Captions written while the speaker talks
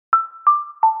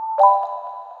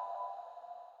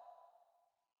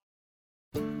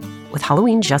With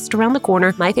Halloween just around the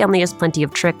corner, my family has plenty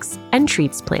of tricks and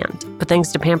treats planned. But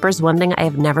thanks to Pampers, one thing I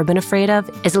have never been afraid of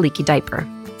is a leaky diaper.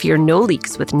 Fear no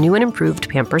leaks with new and improved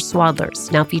Pampers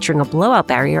Swaddlers, now featuring a blowout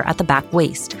barrier at the back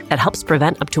waist that helps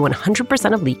prevent up to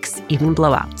 100% of leaks, even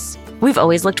blowouts. We've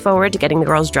always looked forward to getting the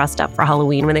girls dressed up for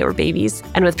Halloween when they were babies.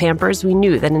 And with Pampers, we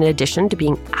knew that in addition to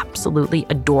being absolutely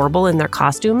adorable in their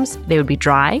costumes, they would be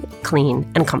dry,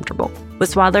 clean, and comfortable.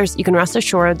 With Swaddlers, you can rest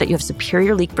assured that you have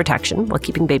superior leak protection while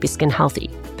keeping baby skin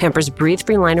healthy. Pampers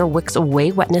Breathe-Free Liner wicks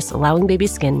away wetness, allowing baby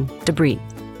skin to breathe,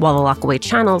 while the lock-away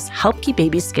channels help keep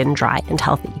baby skin dry and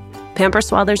healthy. Pampers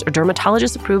Swaddlers are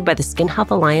dermatologist approved by the Skin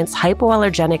Health Alliance,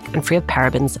 hypoallergenic, and free of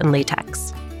parabens and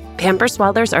latex. Pampers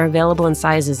Swaddlers are available in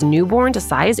sizes newborn to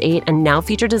size 8 and now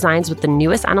feature designs with the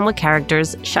newest animal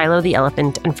characters, Shiloh the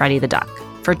elephant and Freddie the duck.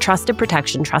 For trusted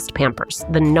protection, trust Pampers,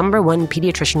 the #1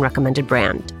 pediatrician recommended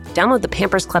brand. Download the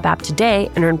Pampers Club app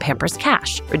today and earn Pampers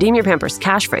Cash. Redeem your Pampers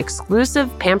Cash for exclusive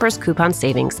Pampers coupon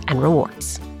savings and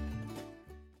rewards.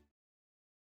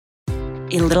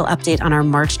 A little update on our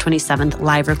March 27th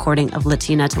live recording of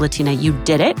Latina to Latina. You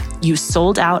did it. You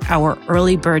sold out our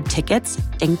early bird tickets.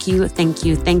 Thank you, thank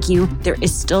you, thank you. There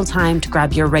is still time to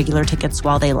grab your regular tickets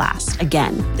while they last.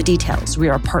 Again, the details. We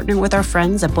are partnering with our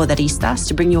friends at Poderistas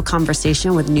to bring you a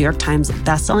conversation with New York Times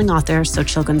bestselling author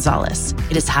Xochitl Gonzalez.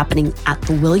 It is happening at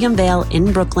the William Vale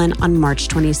in Brooklyn on March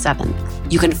 27th.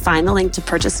 You can find the link to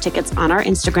purchase tickets on our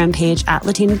Instagram page at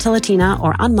Latina to Latina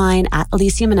or on mine at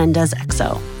Alicia Menendez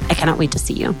XO. I cannot wait to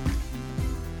see you.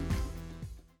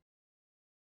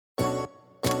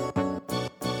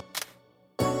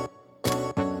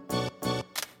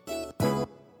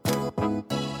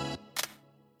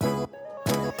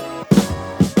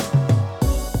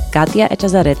 Katya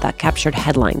Echazarreta captured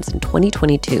headlines in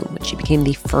 2022 when she became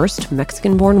the first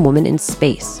Mexican-born woman in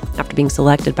space after being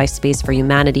selected by Space for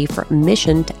Humanity for a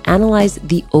mission to analyze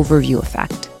the overview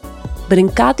effect. But in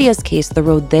Katya's case, the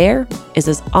road there is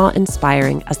as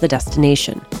awe-inspiring as the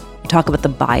destination. We talk about the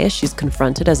bias she's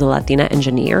confronted as a Latina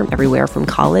engineer everywhere from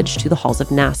college to the halls of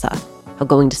NASA, how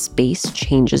going to space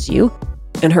changes you,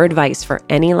 and her advice for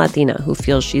any Latina who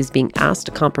feels she's being asked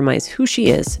to compromise who she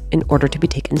is in order to be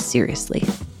taken seriously.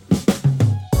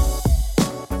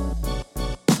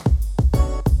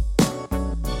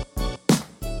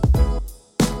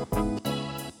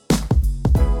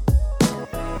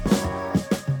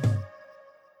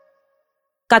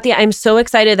 Katya, I'm so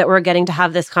excited that we're getting to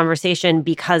have this conversation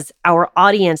because our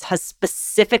audience has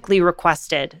specifically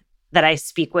requested that I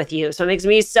speak with you. So it makes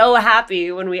me so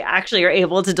happy when we actually are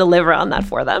able to deliver on that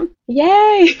for them.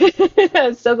 Yay!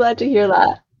 I'm so glad to hear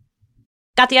that.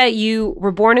 Katya, you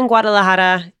were born in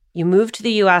Guadalajara. You moved to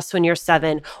the U.S. when you're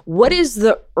 7. What is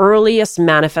the earliest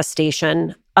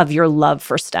manifestation of your love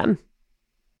for STEM?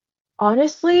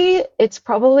 Honestly, it's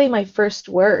probably my first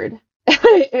word.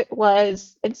 It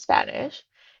was in Spanish.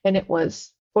 And it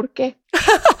was, ¿por qué?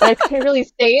 But I couldn't really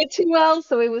say it too well,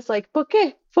 so it was like, ¿por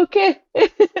qué? ¿Por qué?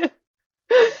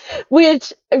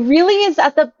 Which really is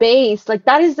at the base, like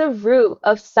that is the root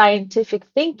of scientific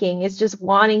thinking, is just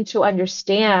wanting to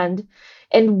understand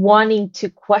and wanting to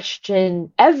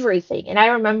question everything. And I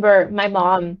remember my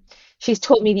mom, she's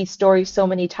told me these stories so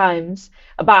many times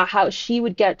about how she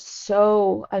would get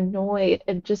so annoyed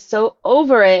and just so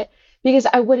over it because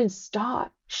I wouldn't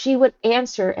stop. She would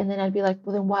answer, and then I'd be like,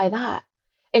 well, then why that?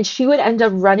 And she would end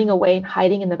up running away and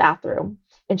hiding in the bathroom.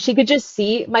 And she could just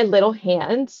see my little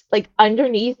hands, like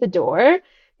underneath the door,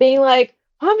 being like,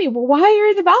 Mommy, well, why are you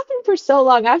in the bathroom for so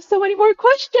long? I have so many more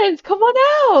questions. Come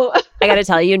on out. I got to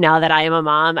tell you, now that I am a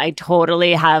mom, I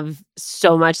totally have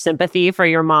so much sympathy for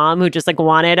your mom who just like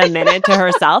wanted a minute to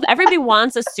herself. Everybody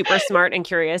wants a super smart and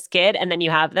curious kid. And then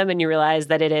you have them and you realize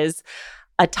that it is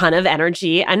a ton of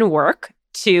energy and work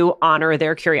to honor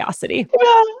their curiosity.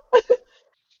 Yeah.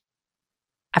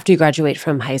 After you graduate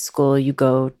from high school, you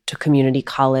go to community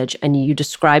college and you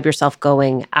describe yourself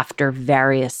going after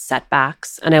various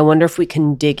setbacks. And I wonder if we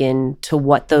can dig into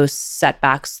what those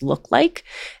setbacks look like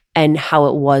and how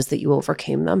it was that you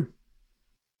overcame them.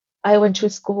 I went to a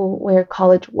school where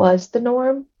college was the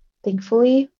norm,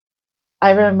 thankfully.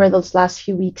 I remember those last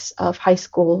few weeks of high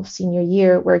school senior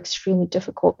year were extremely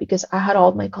difficult because I had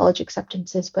all my college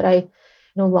acceptances, but I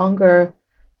no longer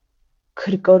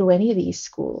could go to any of these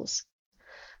schools.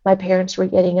 My parents were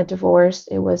getting a divorce.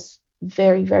 It was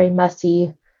very, very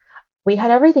messy. We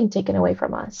had everything taken away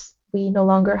from us. We no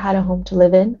longer had a home to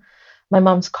live in. My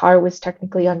mom's car was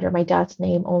technically under my dad's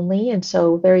name only, and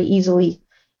so very easily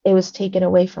it was taken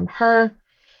away from her.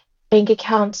 Bank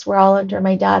accounts were all under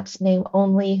my dad's name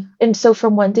only. And so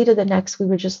from one day to the next, we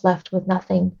were just left with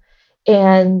nothing.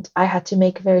 And I had to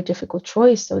make a very difficult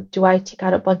choice. So do I take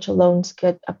out a bunch of loans,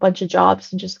 get a bunch of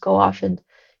jobs, and just go off and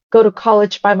go to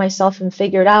college by myself and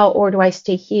figure it out? Or do I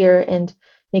stay here and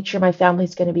make sure my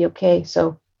family's going to be okay?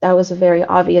 So that was a very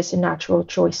obvious and natural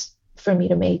choice for me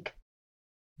to make.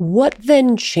 What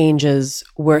then changes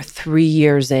where 3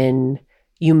 years in,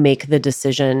 you make the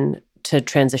decision to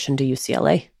transition to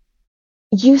UCLA?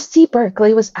 UC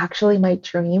Berkeley was actually my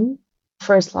dream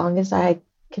for as long as I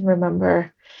can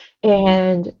remember.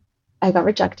 And I got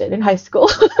rejected in high school.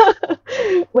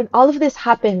 When all of this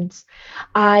happens,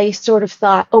 I sort of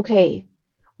thought, okay,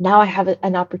 now I have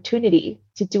an opportunity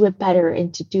to do it better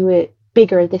and to do it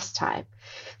bigger this time.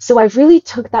 So I really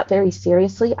took that very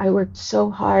seriously. I worked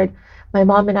so hard. My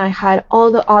mom and I had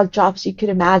all the odd jobs you could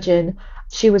imagine.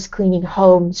 She was cleaning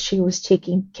homes, she was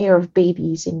taking care of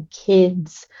babies and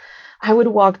kids. I would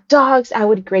walk dogs, I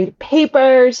would grade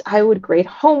papers, I would grade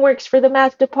homeworks for the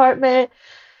math department.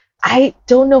 I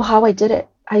don't know how I did it.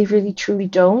 I really truly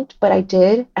don't, but I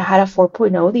did. I had a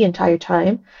 4.0 the entire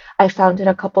time. I founded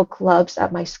a couple clubs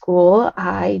at my school.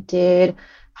 I did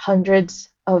hundreds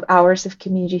of hours of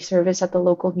community service at the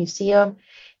local museum,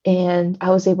 and I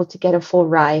was able to get a full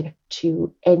ride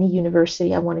to any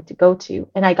university I wanted to go to.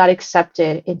 And I got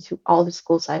accepted into all the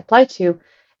schools I applied to,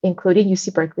 including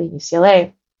UC Berkeley and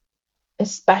UCLA,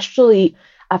 especially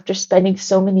after spending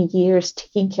so many years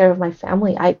taking care of my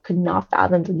family. I could not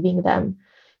fathom leaving them.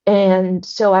 And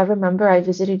so I remember I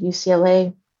visited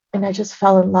UCLA and I just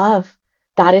fell in love.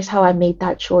 That is how I made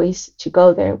that choice to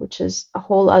go there, which is a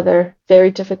whole other very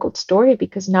difficult story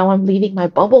because now I'm leaving my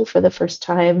bubble for the first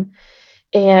time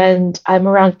and I'm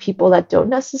around people that don't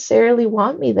necessarily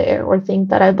want me there or think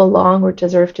that I belong or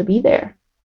deserve to be there.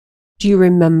 Do you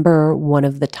remember one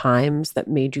of the times that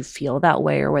made you feel that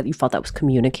way or whether you felt that was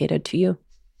communicated to you?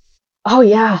 Oh,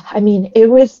 yeah. I mean, it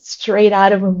was straight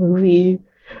out of a movie.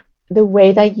 The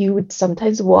way that you would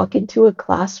sometimes walk into a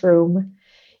classroom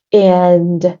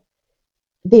and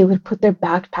they would put their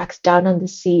backpacks down on the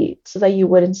seat so that you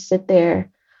wouldn't sit there,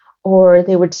 or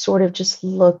they would sort of just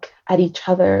look at each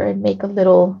other and make a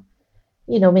little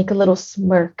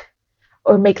smirk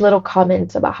or make little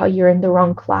comments about how you're in the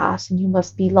wrong class and you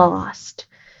must be lost.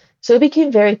 So it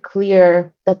became very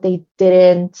clear that they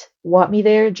didn't want me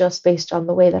there just based on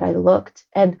the way that I looked.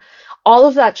 And all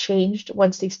of that changed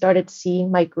once they started seeing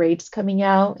my grades coming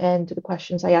out and the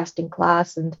questions I asked in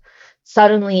class. And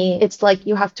suddenly it's like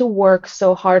you have to work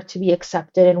so hard to be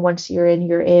accepted. And once you're in,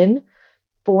 you're in.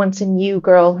 But once a new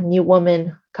girl, a new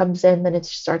woman comes in, then it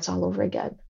starts all over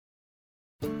again.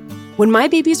 When my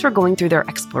babies were going through their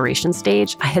exploration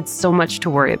stage, I had so much to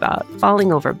worry about.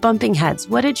 Falling over, bumping heads.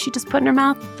 What did she just put in her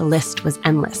mouth? The list was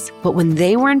endless. But when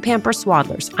they were in Pampers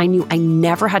Swaddlers, I knew I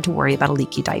never had to worry about a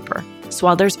leaky diaper.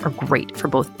 Swaddlers are great for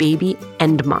both baby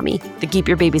and mommy. They keep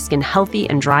your baby's skin healthy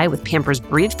and dry with Pampers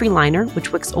Breathe-Free Liner,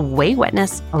 which wicks away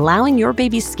wetness, allowing your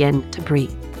baby's skin to breathe.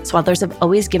 Swaddlers have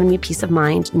always given me peace of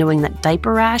mind knowing that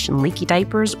diaper rash and leaky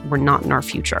diapers were not in our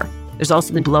future. There's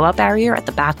also the blowout barrier at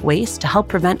the back waist to help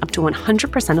prevent up to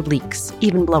 100% of leaks,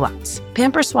 even blowouts.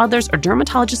 Pampers Swaddlers are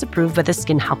dermatologist approved by the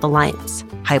Skin Health Alliance,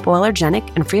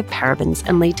 hypoallergenic and free of parabens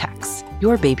and latex.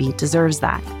 Your baby deserves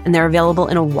that. And they're available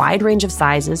in a wide range of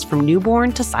sizes from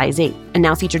newborn to size 8, and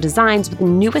now feature designs with the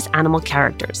newest animal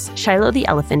characters, Shiloh the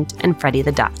elephant and Freddie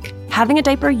the duck. Having a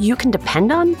diaper you can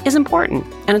depend on is important,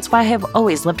 and it's why I have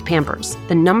always loved Pampers,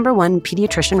 the #1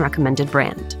 pediatrician-recommended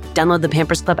brand. Download the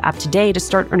Pampers Club app today to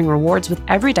start earning rewards with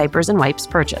every diapers and wipes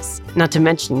purchase. Not to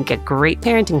mention, get great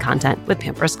parenting content with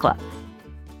Pampers Club.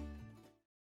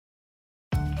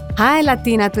 Hi,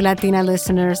 Latina to Latina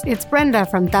listeners. It's Brenda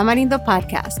from Tamarindo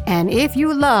Podcast. And if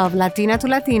you love Latina to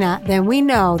Latina, then we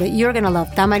know that you're going to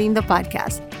love Tamarindo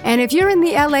Podcast. And if you're in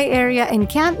the LA area and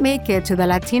can't make it to the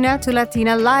Latina to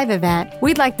Latina live event,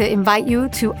 we'd like to invite you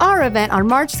to our event on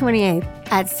March 28th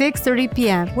at 6:30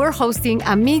 p.m. We're hosting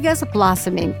Amigas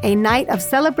Blossoming, a night of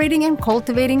celebrating and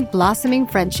cultivating blossoming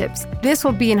friendships. This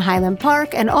will be in Highland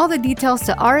Park, and all the details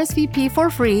to RSVP for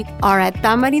free are at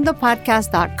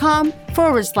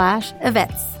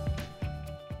tamarindopodcast.com/events.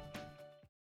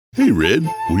 Hey, Red,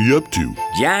 what are you up to?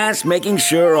 Just making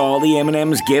sure all the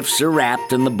M&M's gifts are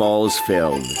wrapped and the ball's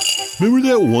filled. Remember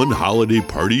that one holiday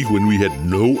party when we had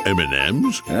no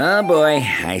M&Ms? Oh boy,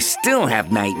 I still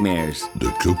have nightmares.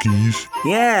 The cookies?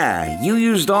 Yeah, you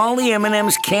used all the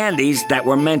M&M's candies that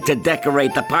were meant to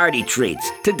decorate the party treats,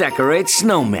 to decorate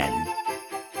snowmen.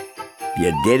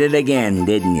 You did it again,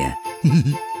 didn't you?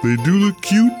 They do look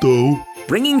cute, though.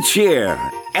 Bringing cheer,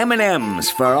 M&M's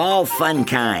for all fun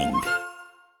kind.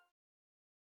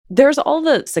 There's all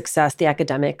the success, the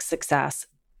academic success.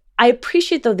 I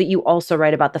appreciate, though, that you also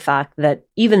write about the fact that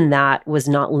even that was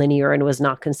not linear and was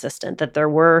not consistent, that there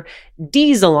were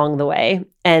D's along the way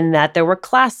and that there were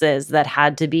classes that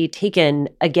had to be taken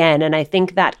again. And I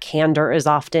think that candor is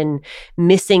often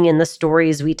missing in the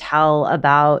stories we tell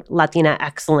about Latina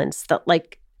excellence, that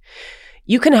like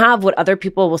you can have what other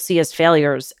people will see as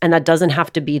failures, and that doesn't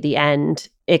have to be the end.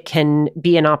 It can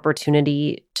be an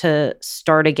opportunity to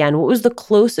start again. What was the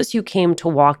closest you came to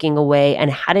walking away, and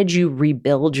how did you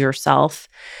rebuild yourself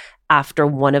after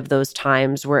one of those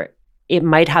times where it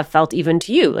might have felt even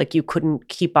to you like you couldn't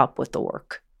keep up with the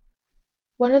work?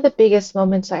 One of the biggest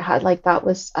moments I had like that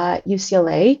was at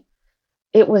UCLA.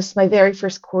 It was my very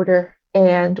first quarter,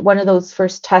 and one of those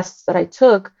first tests that I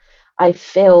took, I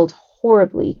failed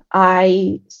horribly.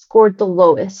 I scored the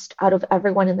lowest out of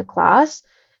everyone in the class.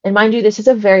 And mind you, this is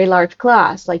a very large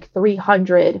class, like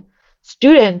 300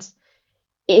 students.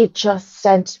 It just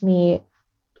sent me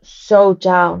so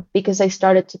down because I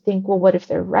started to think, well, what if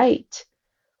they're right?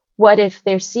 What if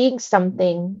they're seeing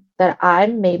something that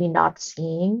I'm maybe not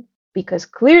seeing? Because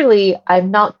clearly I'm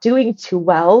not doing too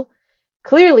well.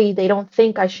 Clearly they don't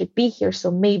think I should be here, so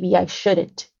maybe I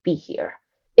shouldn't be here.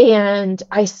 And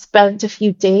I spent a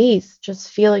few days just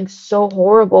feeling so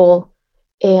horrible.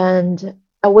 And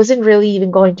I wasn't really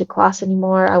even going to class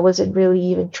anymore. I wasn't really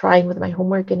even trying with my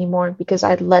homework anymore because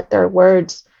I'd let their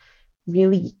words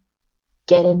really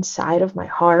get inside of my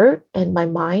heart and my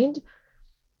mind.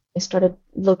 I started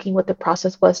looking what the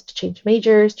process was to change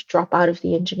majors, to drop out of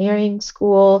the engineering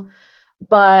school.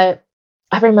 But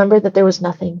I remember that there was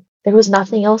nothing. There was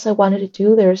nothing else I wanted to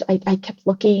do. I kept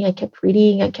looking, I kept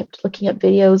reading, I kept looking at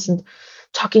videos and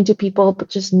talking to people, but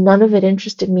just none of it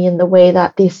interested me in the way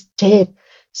that this did.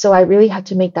 So I really had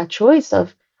to make that choice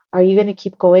of, are you going to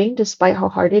keep going despite how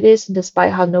hard it is and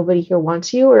despite how nobody here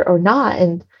wants you or not?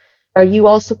 And are you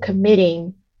also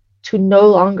committing to no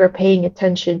longer paying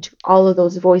attention to all of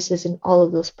those voices and all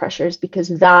of those pressures? Because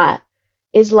that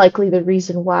is likely the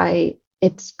reason why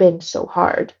it's been so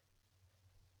hard.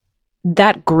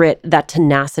 That grit, that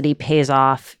tenacity pays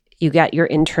off. You got your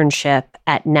internship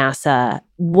at NASA.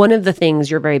 One of the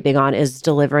things you're very big on is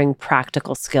delivering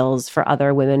practical skills for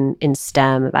other women in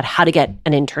STEM about how to get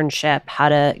an internship, how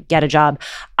to get a job.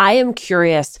 I am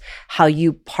curious how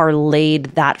you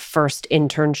parlayed that first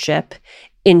internship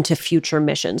into future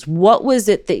missions. What was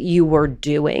it that you were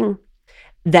doing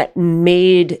that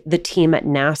made the team at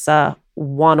NASA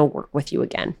want to work with you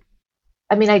again?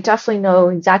 I mean, I definitely know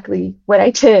exactly what I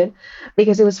did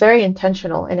because it was very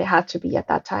intentional and it had to be at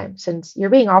that time, since you're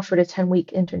being offered a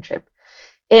 10-week internship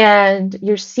and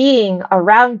you're seeing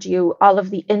around you all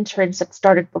of the interns that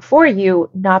started before you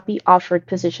not be offered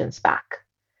positions back.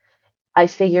 I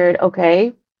figured,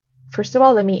 okay, first of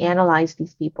all, let me analyze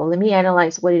these people. Let me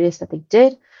analyze what it is that they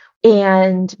did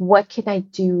and what can I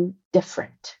do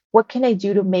different? What can I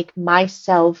do to make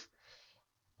myself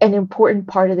an important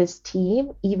part of this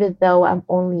team, even though I'm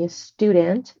only a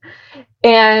student?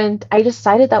 And I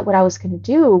decided that what I was going to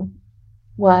do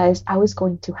was I was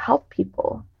going to help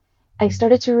people. I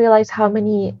started to realize how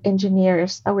many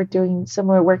engineers that were doing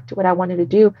similar work to what I wanted to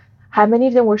do, how many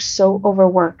of them were so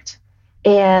overworked.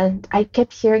 And I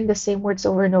kept hearing the same words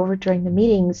over and over during the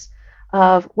meetings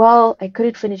of, well, I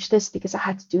couldn't finish this because I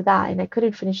had to do that. And I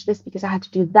couldn't finish this because I had to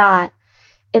do that.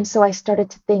 And so I started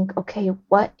to think, okay,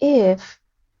 what if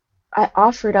I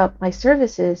offered up my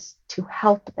services to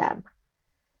help them?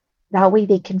 That way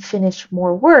they can finish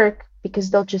more work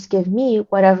because they'll just give me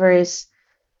whatever is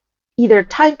either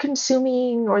time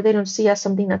consuming or they don't see as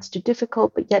something that's too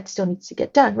difficult, but yet still needs to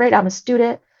get done, right? I'm a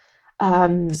student.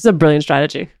 This is a brilliant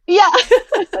strategy. Yeah.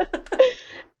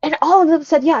 And all of them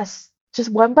said yes. Just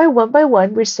one by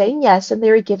one, we're saying yes, and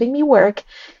they were giving me work.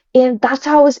 And that's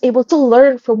how I was able to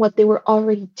learn from what they were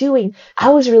already doing. I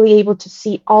was really able to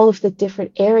see all of the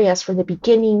different areas from the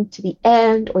beginning to the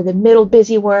end or the middle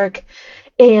busy work.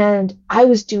 And I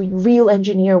was doing real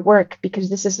engineer work because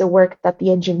this is the work that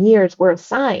the engineers were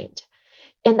assigned.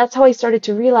 And that's how I started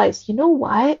to realize, you know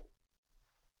what?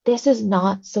 This is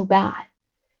not so bad.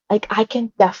 Like, I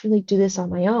can definitely do this on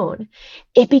my own.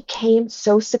 It became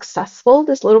so successful,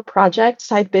 this little project,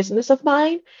 side business of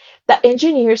mine, that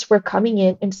engineers were coming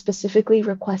in and specifically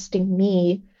requesting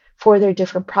me for their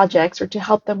different projects or to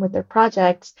help them with their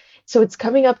projects. So it's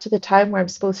coming up to the time where I'm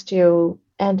supposed to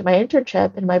end my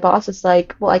internship, and my boss is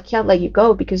like, well, I can't let you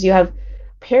go because you have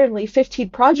apparently 15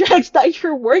 projects that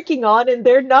you're working on and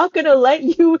they're not going to let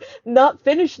you not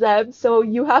finish them. So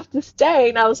you have to stay.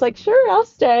 And I was like, sure, I'll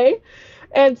stay.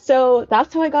 And so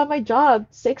that's how I got my job.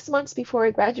 6 months before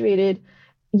I graduated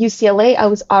UCLA, I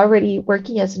was already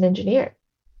working as an engineer.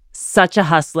 Such a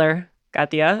hustler.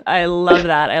 Katya. I love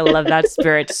that. I love that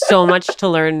spirit. So much to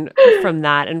learn from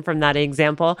that and from that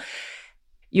example.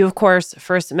 You, of course,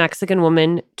 first Mexican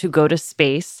woman to go to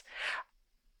space.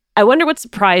 I wonder what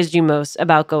surprised you most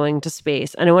about going to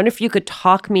space. And I wonder if you could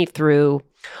talk me through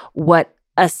what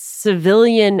a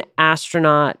civilian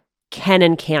astronaut can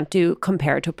and can't do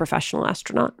compared to a professional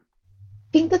astronaut.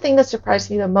 I think the thing that surprised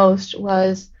me the most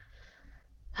was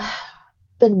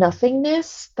the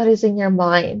nothingness that is in your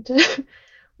mind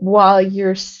while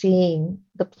you're seeing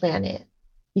the planet.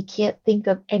 You can't think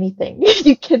of anything.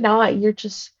 You cannot. You're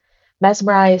just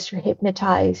mesmerized, you're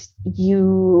hypnotized.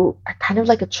 You are kind of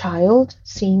like a child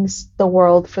seeing the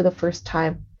world for the first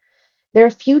time. There are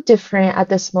a few different, at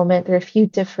this moment, there are a few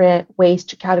different ways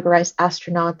to categorize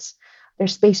astronauts.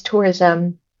 There's space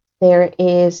tourism. There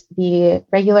is the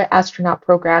regular astronaut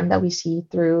program that we see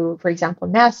through, for example,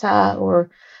 NASA or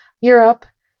Europe.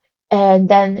 And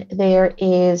then there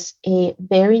is a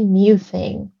very new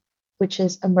thing, which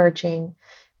is emerging,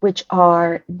 which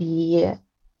are the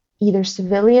either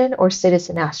civilian or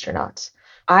citizen astronauts.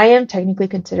 I am technically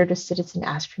considered a citizen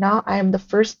astronaut. I am the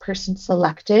first person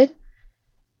selected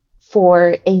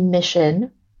for a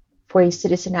mission, for a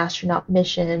citizen astronaut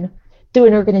mission through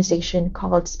an organization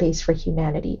called Space for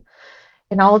Humanity.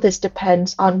 And all of this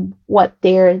depends on what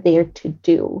they're there to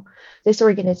do. This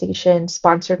organization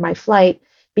sponsored my flight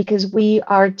because we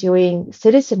are doing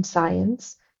citizen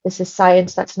science. This is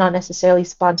science that's not necessarily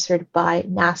sponsored by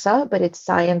NASA, but it's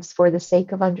science for the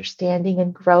sake of understanding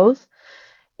and growth.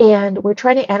 And we're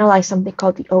trying to analyze something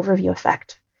called the overview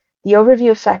effect. The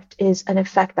overview effect is an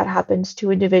effect that happens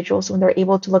to individuals when they're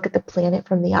able to look at the planet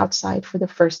from the outside for the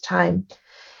first time.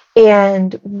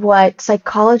 And what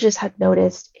psychologists have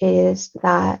noticed is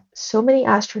that so many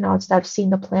astronauts that have seen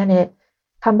the planet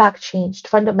come back changed,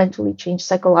 fundamentally changed,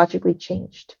 psychologically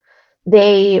changed.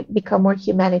 They become more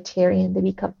humanitarian, they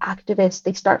become activists,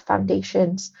 they start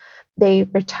foundations, they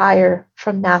retire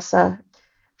from NASA,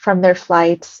 from their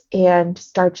flights, and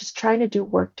start just trying to do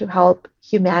work to help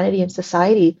humanity and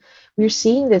society. We're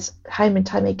seeing this time and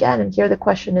time again. And here the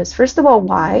question is, first of all,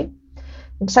 why?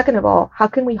 And second of all, how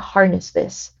can we harness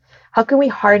this? How can we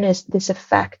harness this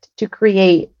effect to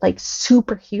create like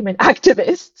superhuman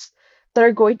activists that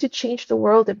are going to change the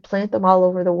world and plant them all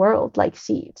over the world like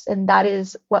seeds? And that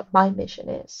is what my mission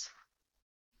is.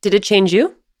 Did it change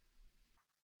you?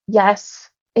 Yes,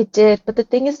 it did. But the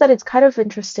thing is that it's kind of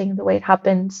interesting the way it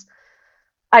happens.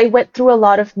 I went through a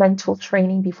lot of mental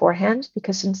training beforehand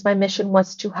because since my mission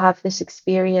was to have this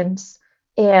experience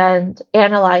and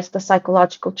analyze the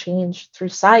psychological change through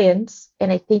science.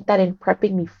 And I think that in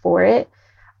prepping me for it,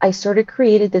 I sort of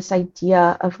created this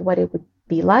idea of what it would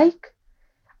be like.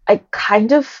 I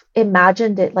kind of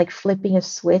imagined it like flipping a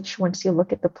switch once you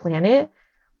look at the planet,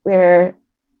 where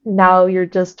now you're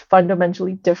just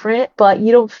fundamentally different, but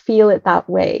you don't feel it that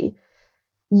way.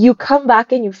 You come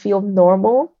back and you feel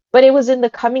normal. But it was in the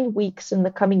coming weeks and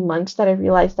the coming months that I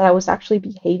realized that I was actually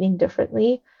behaving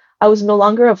differently. I was no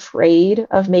longer afraid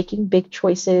of making big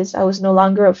choices. I was no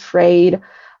longer afraid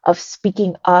of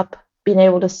speaking up, being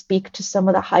able to speak to some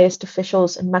of the highest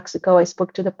officials in Mexico. I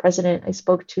spoke to the president. I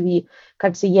spoke to the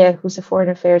canciller, who's the foreign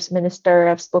affairs minister.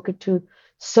 I've spoken to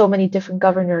so many different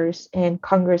governors and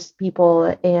Congress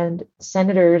people and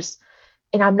senators,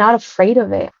 and I'm not afraid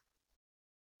of it.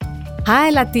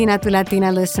 Hi, Latina to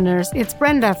Latina listeners. It's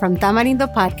Brenda from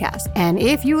Tamarindo Podcast. And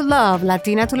if you love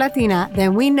Latina to Latina,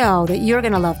 then we know that you're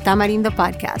going to love Tamarindo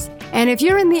Podcast. And if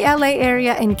you're in the LA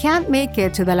area and can't make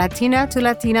it to the Latina to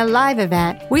Latina live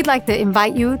event, we'd like to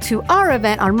invite you to our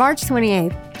event on March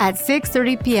 28th at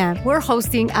 6:30 p.m. We're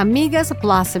hosting Amigas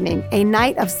Blossoming, a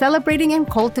night of celebrating and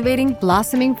cultivating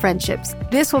blossoming friendships.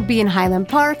 This will be in Highland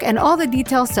Park, and all the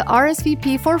details to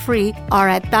RSVP for free are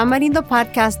at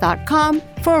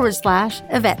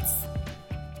tamarindopodcast.com/events.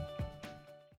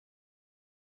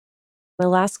 My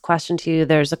last question to you,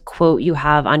 there's a quote you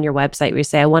have on your website where you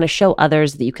say, I want to show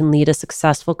others that you can lead a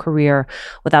successful career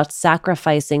without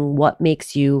sacrificing what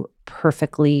makes you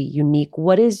perfectly unique.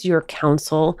 What is your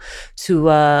counsel to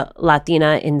a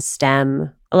Latina in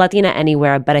STEM, a Latina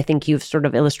anywhere, but I think you've sort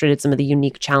of illustrated some of the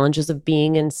unique challenges of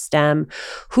being in STEM,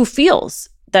 who feels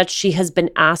that she has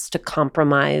been asked to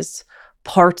compromise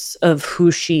parts of who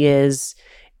she is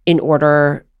in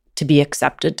order to be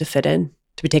accepted, to fit in,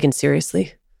 to be taken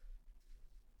seriously?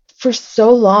 For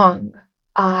so long,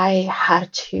 I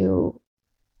had to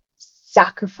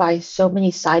sacrifice so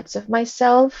many sides of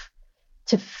myself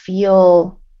to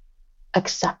feel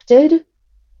accepted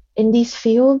in these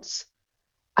fields.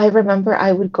 I remember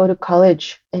I would go to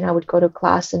college and I would go to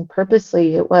class, and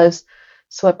purposely it was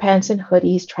sweatpants and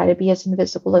hoodies, try to be as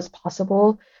invisible as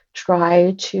possible,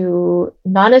 try to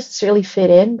not necessarily fit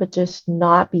in, but just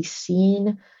not be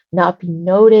seen, not be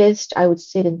noticed. I would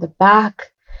sit in the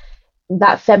back.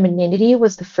 That femininity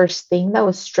was the first thing that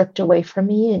was stripped away from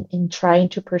me in trying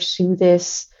to pursue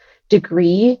this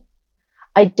degree.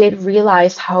 I did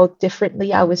realize how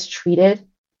differently I was treated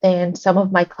than some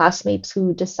of my classmates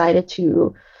who decided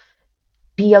to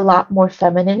be a lot more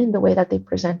feminine in the way that they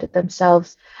presented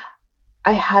themselves.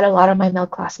 I had a lot of my male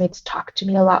classmates talk to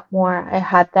me a lot more. I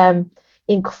had them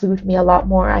include me a lot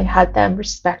more. I had them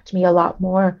respect me a lot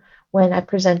more when I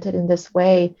presented in this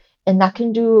way. And that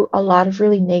can do a lot of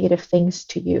really negative things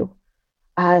to you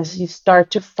as you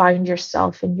start to find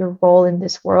yourself and your role in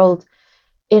this world.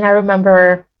 And I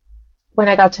remember when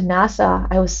I got to NASA,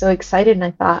 I was so excited and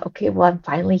I thought, okay, well, I'm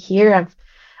finally here.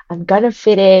 I'm gonna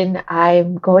fit in.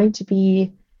 I'm going to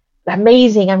be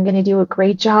amazing. I'm gonna do a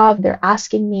great job. They're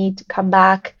asking me to come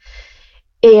back.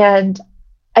 And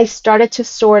I started to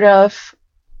sort of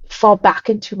fall back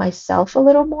into myself a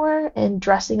little more and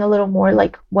dressing a little more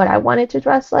like what I wanted to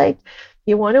dress like.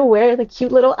 You want to wear the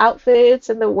cute little outfits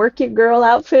and the working girl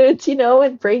outfits,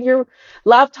 and bring your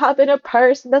laptop in a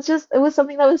purse. And it was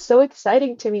something that was so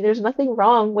exciting to me. There's nothing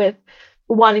wrong with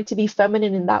wanting to be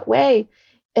feminine in that way.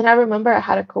 And I remember I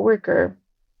had a coworker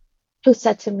who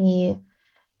said to me,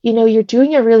 you're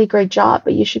doing a really great job,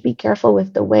 but you should be careful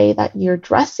with the way that you're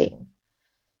dressing.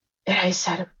 And I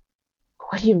said,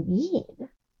 what do you mean?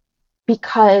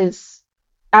 Because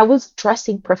I was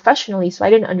dressing professionally, so I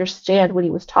didn't understand what he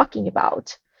was talking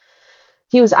about.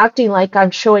 He was acting like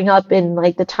I'm showing up in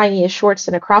like the tiniest shorts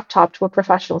and a crop top to a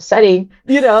professional setting,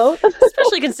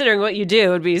 Especially considering what you do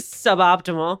would be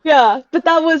suboptimal. Yeah, but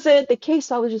that wasn't the case.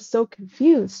 So I was just so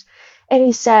confused. And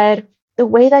he said, the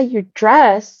way that you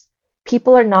dress,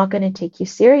 people are not going to take you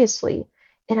seriously.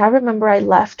 And I remember I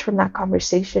left from that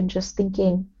conversation just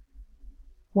thinking,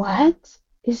 what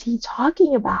is he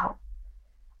talking about?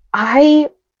 I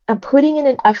am putting in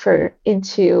an effort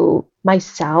into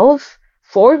myself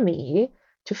for me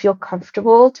to feel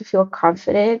comfortable, to feel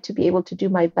confident, to be able to do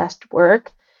my best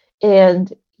work.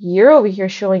 And you're over here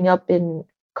showing up in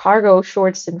cargo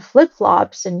shorts and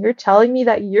flip-flops, and you're telling me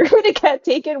that you're going to get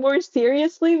taken more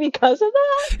seriously because of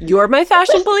that? You're my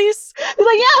fashion police? He's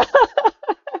like,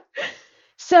 yeah.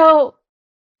 So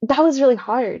that was really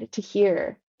hard to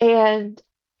hear. And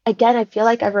again, I feel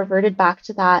like I've reverted back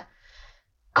to that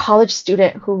college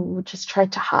student who just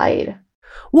tried to hide.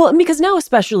 Well, because now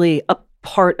especially a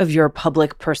part of your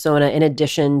public persona, in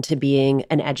addition to being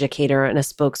an educator and a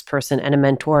spokesperson and a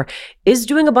mentor, is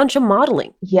doing a bunch of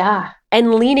modeling. Yeah.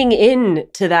 And leaning in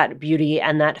to that beauty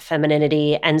and that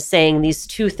femininity and saying these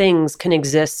two things can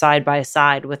exist side by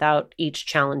side without each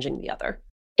challenging the other.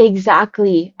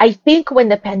 Exactly. I think when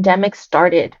the pandemic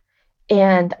started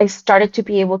and I started to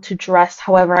be able to dress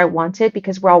however I wanted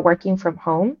because we're all working from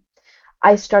home,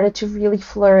 I started to really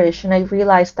flourish, and I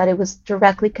realized that it was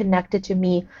directly connected to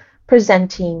me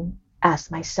presenting as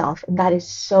myself, and that is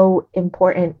so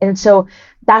important. And so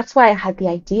that's why I had the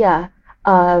idea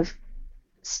of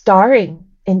starring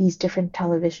in these different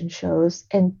television shows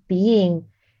and being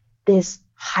this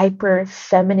hyper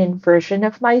feminine version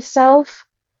of myself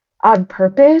on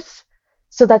purpose,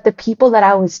 so that the people that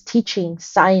I was teaching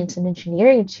science and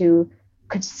engineering to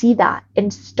could see that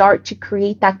and start to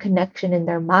create that connection in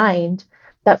their mind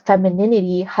that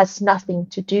femininity has nothing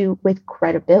to do with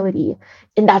credibility.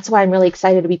 And that's why I'm really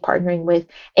excited to be partnering with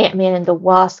Ant-Man and the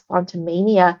Wasp: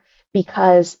 Quantumania,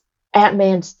 because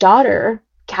Ant-Man's daughter,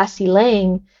 Cassie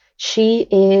Lang, she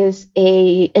is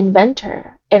a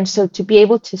inventor. And so to be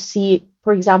able to see,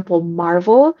 for example,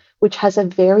 Marvel, which has a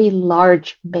very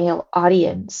large male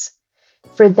audience,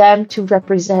 for them to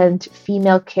represent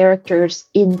female characters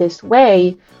in this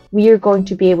way, we are going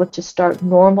to be able to start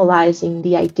normalizing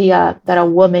the idea that a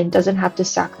woman doesn't have to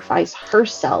sacrifice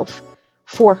herself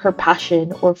for her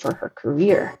passion or for her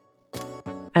career.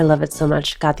 I love it so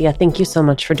much. Katya, thank you so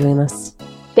much for doing this.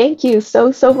 Thank you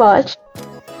so, so much.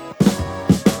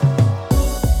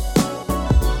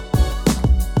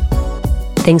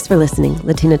 Thanks for listening.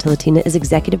 Latina to Latina is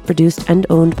executive produced and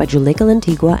owned by Juleka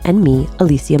Lantigua and me,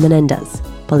 Alicia Menendez.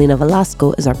 Paulina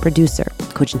Velasco is our producer.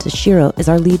 Kojin Tashiro is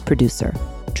our lead producer.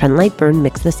 Trent Lightburn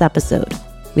mixed this episode.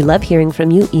 We love hearing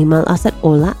from you. Email us at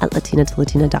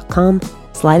hola@latinatolatina.com.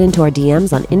 Slide into our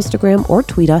DMs on Instagram or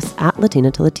tweet us at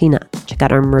Latina to Latina. Check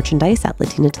out our merchandise at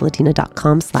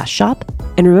latinatolatina.com/shop.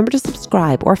 And remember to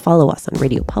subscribe or follow us on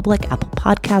Radio Public, Apple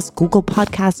Podcasts, Google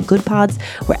Podcasts, Good Pods,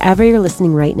 wherever you're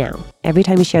listening right now. Every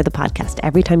time you share the podcast,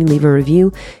 every time you leave a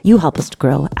review, you help us to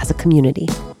grow as a community.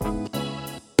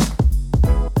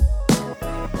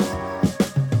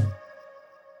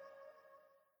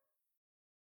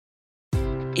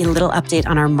 a little update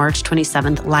on our March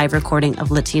 27th live recording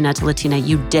of Latina to Latina.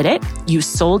 You did it. You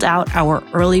sold out our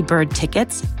early bird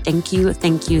tickets. Thank you,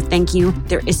 thank you, thank you.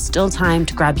 There is still time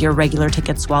to grab your regular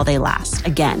tickets while they last.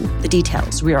 Again, the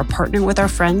details. We are partnering with our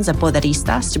friends at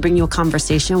Poderistas to bring you a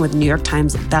conversation with New York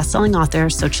Times bestselling author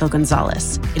Xochitl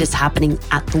Gonzalez. It is happening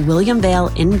at the William Vale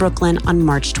in Brooklyn on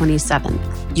March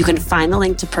 27th. You can find the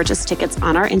link to purchase tickets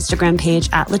on our Instagram page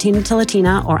at Latina to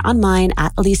Latina or on mine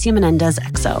at Alicia Menendez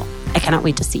XO. I cannot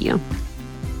wait to see you.